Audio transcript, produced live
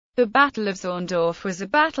The Battle of Zorndorf was a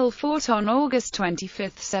battle fought on August 25,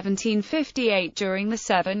 1758 during the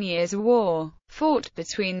 7 Years' War, fought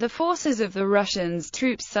between the forces of the Russians'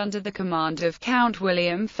 troops under the command of Count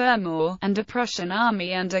William Fermor, and a Prussian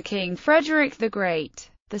army under King Frederick the Great.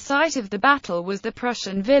 The site of the battle was the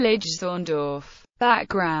Prussian village Zorndorf.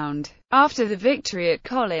 Background: after the victory at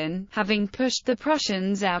Kolin, having pushed the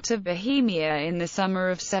Prussians out of Bohemia in the summer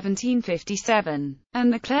of 1757,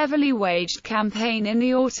 and the cleverly waged campaign in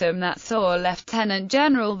the autumn that saw Lieutenant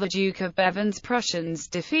General the Duke of Bevern's Prussians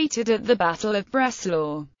defeated at the Battle of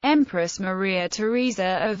Breslau, Empress Maria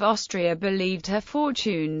Theresa of Austria believed her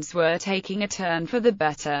fortunes were taking a turn for the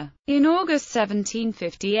better. In August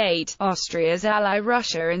 1758, Austria's ally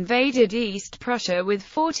Russia invaded East Prussia with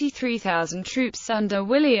 43,000 troops under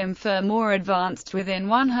William Fermor, advanced within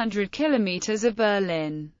 100 kilometers of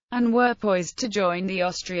Berlin, and were poised to join the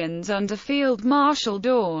Austrians under Field Marshal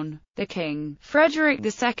Daun. The King, Frederick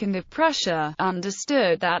II of Prussia,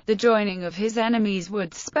 understood that the joining of his enemies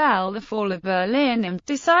would spell the fall of Berlin and,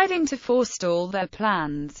 deciding to forestall their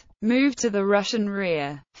plans, moved to the Russian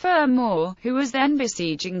rear. Fermor, who was then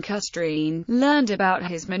besieging Kustrine, learned about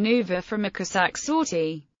his maneuver from a Cossack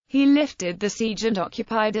sortie. He lifted the siege and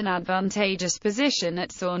occupied an advantageous position at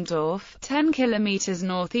Zorndorf, 10 kilometers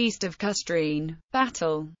northeast of Kustrine.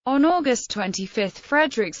 Battle. On August 25,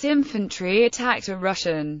 Frederick's infantry attacked a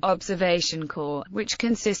Russian observation corps, which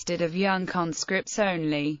consisted of young conscripts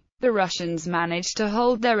only. The Russians managed to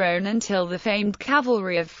hold their own until the famed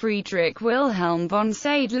cavalry of Friedrich Wilhelm von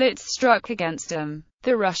Seydlitz struck against them.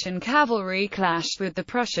 The Russian cavalry clashed with the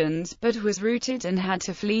Prussians, but was routed and had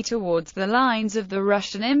to flee towards the lines of the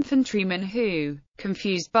Russian infantrymen who,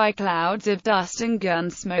 confused by clouds of dust and gun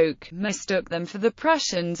smoke, mistook them for the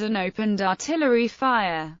Prussians and opened artillery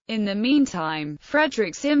fire. In the meantime,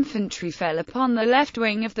 Frederick's infantry fell upon the left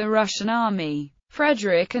wing of the Russian army.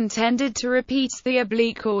 Frederick intended to repeat the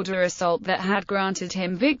oblique order assault that had granted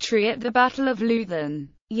him victory at the Battle of Leuthen.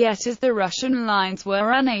 Yet as the Russian lines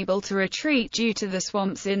were unable to retreat due to the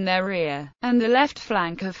swamps in their rear, and the left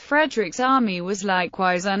flank of Frederick's army was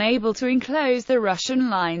likewise unable to enclose the Russian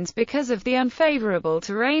lines because of the unfavorable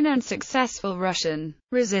terrain and successful Russian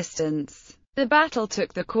resistance, the battle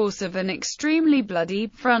took the course of an extremely bloody,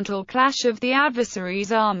 frontal clash of the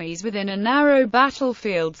adversaries' armies within a narrow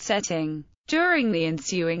battlefield setting. During the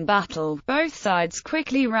ensuing battle, both sides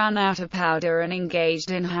quickly ran out of powder and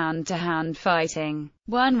engaged in hand-to-hand fighting.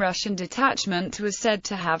 One Russian detachment was said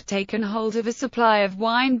to have taken hold of a supply of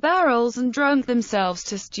wine barrels and drunk themselves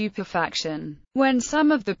to stupefaction. When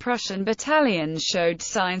some of the Prussian battalions showed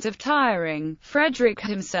signs of tiring, Frederick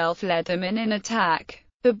himself led them in an attack.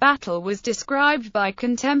 The battle was described by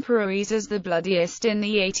contemporaries as the bloodiest in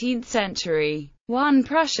the 18th century. One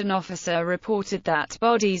Prussian officer reported that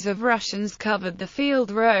bodies of Russians covered the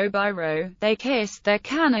field row by row. They kissed their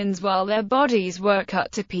cannons while their bodies were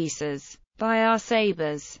cut to pieces by our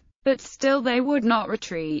sabers. But still they would not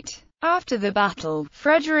retreat. After the battle,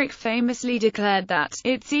 Frederick famously declared that,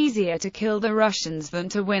 "It's easier to kill the Russians than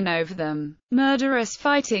to win over them." Murderous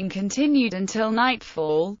fighting continued until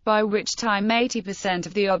nightfall, by which time 80%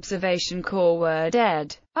 of the observation corps were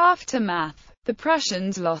dead. Aftermath. The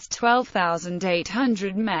Prussians lost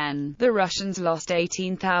 12,800 men, the Russians lost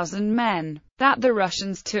 18,000 men. That the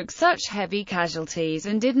Russians took such heavy casualties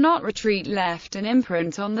and did not retreat left an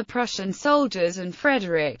imprint on the Prussian soldiers and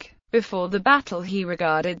Frederick. Before the battle he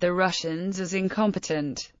regarded the Russians as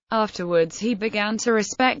incompetent. Afterwards he began to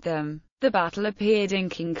respect them. The battle appeared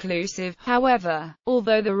inconclusive, however.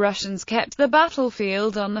 Although the Russians kept the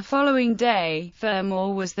battlefield on the following day,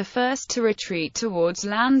 Fermor was the first to retreat towards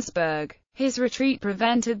Landsberg. His retreat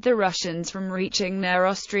prevented the Russians from reaching their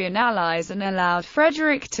Austrian allies and allowed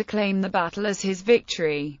Frederick to claim the battle as his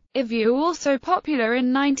victory. A view also popular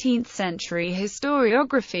in 19th century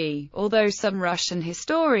historiography, although some Russian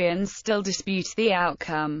historians still dispute the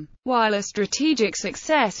outcome. While a strategic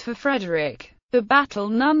success for Frederick, the battle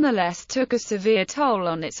nonetheless took a severe toll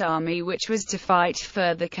on its army, which was to fight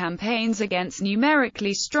further campaigns against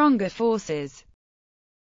numerically stronger forces.